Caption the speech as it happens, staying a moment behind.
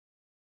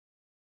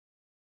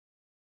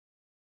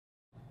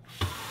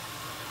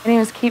My name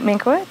is Kate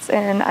Minkowitz,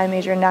 and I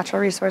major in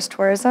natural resource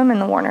tourism in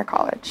the Warner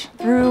College.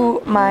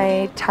 Through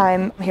my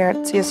time here at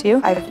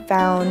CSU, I've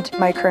found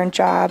my current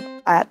job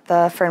at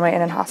the Fernway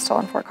Inn and Hostel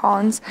in Fort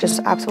Collins. Just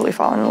absolutely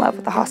fallen in love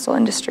with the hostel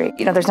industry.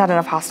 You know, there's not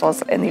enough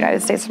hostels in the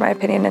United States, in my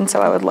opinion, and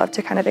so I would love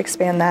to kind of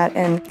expand that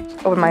and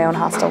open my own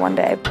hostel one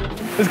day.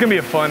 This is gonna be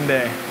a fun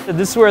day.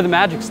 This is where the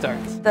magic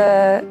starts.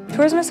 The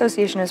Tourism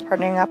Association is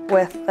partnering up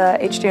with the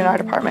HDNR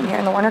department here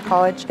in the Warner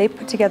College. They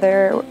put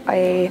together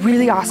a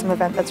really awesome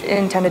event that's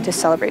intended to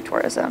celebrate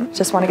tourism.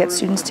 Just want to get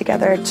students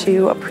together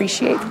to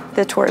appreciate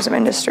the tourism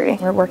industry.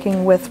 We're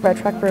working with Red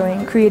Truck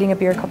Brewing, creating a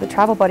beer called the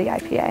Travel Buddy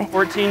IPA.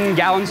 14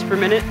 gallons per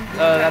minute,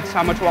 that's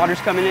how much water's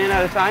coming in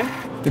at a time.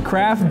 The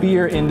craft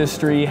beer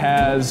industry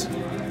has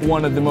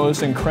one of the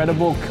most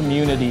incredible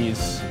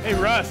communities. Hey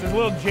Russ, there's a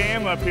little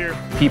jam up here.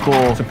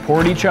 People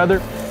support each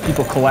other,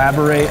 people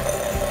collaborate.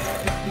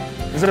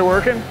 Is it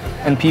working?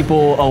 And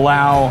people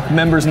allow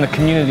members in the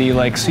community,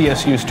 like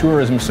CSU's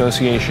Tourism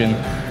Association,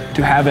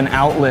 to have an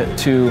outlet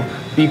to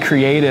be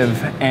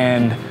creative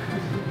and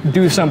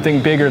do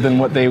something bigger than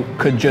what they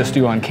could just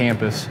do on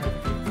campus.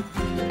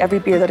 Every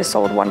beer that is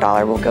sold,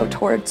 $1 will go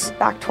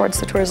back towards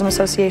the Tourism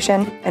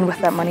Association, and with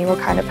that money will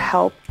kind of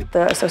help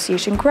the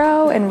association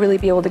grow and really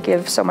be able to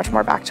give so much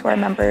more back to our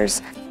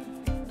members.